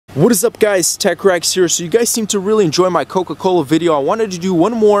What is up guys, TechRex here. So you guys seem to really enjoy my Coca-Cola video. I wanted to do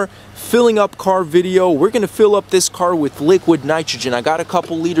one more filling up car video. We're gonna fill up this car with liquid nitrogen. I got a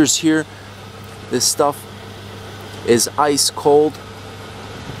couple liters here. This stuff is ice cold.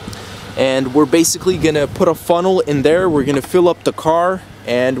 And we're basically gonna put a funnel in there. We're gonna fill up the car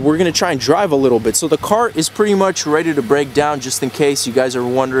and we're gonna try and drive a little bit. So the car is pretty much ready to break down, just in case you guys are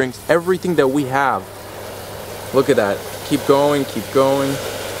wondering. Everything that we have. Look at that. Keep going, keep going.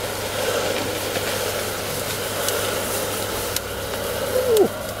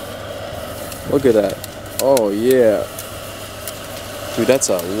 Look at that. Oh yeah. Dude, that's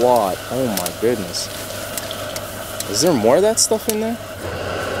a lot. Oh my goodness. Is there more of that stuff in there?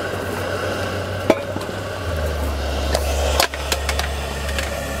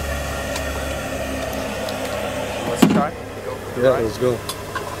 Let's try. Yeah, let's go.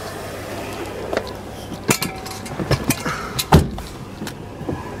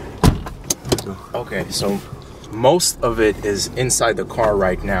 Okay, so most of it is inside the car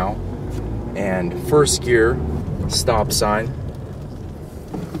right now. And first gear, stop sign,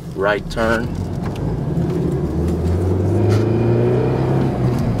 right turn.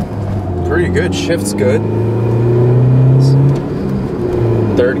 Pretty good, shift's good.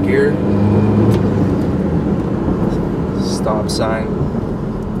 Third gear, stop sign.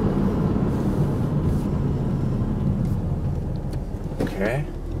 Okay.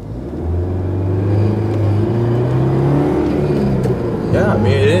 Yeah, I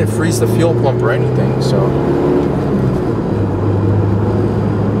mean, it didn't freeze the fuel pump or anything, so.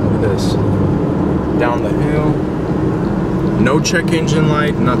 Look at this. Down the hill. No check engine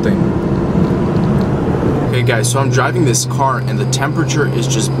light, nothing. Okay guys, so I'm driving this car and the temperature is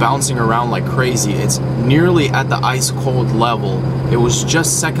just bouncing around like crazy. It's nearly at the ice cold level. It was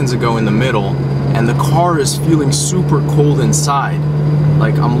just seconds ago in the middle, and the car is feeling super cold inside.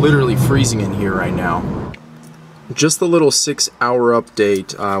 Like, I'm literally freezing in here right now. Just a little 6-hour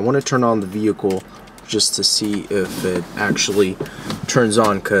update. I want to turn on the vehicle just to see if it actually turns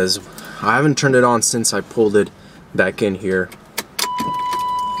on, because I haven't turned it on since I pulled it back in here.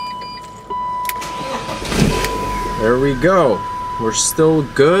 There we go. We're still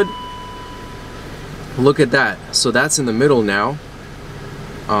good. Look at that. So that's in the middle now.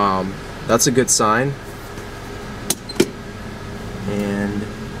 That's a good sign. And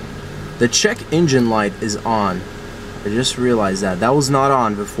the check engine light is on. I just realized that was not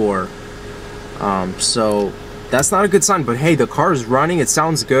on before, so that's not a good sign. But hey, the car is running, it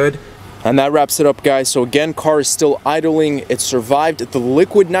sounds good. And that wraps it up guys. So again, car is still idling. It survived the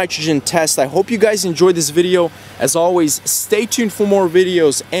liquid nitrogen test. I hope you guys enjoyed this video. As always, stay tuned for more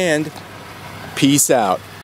videos and peace out.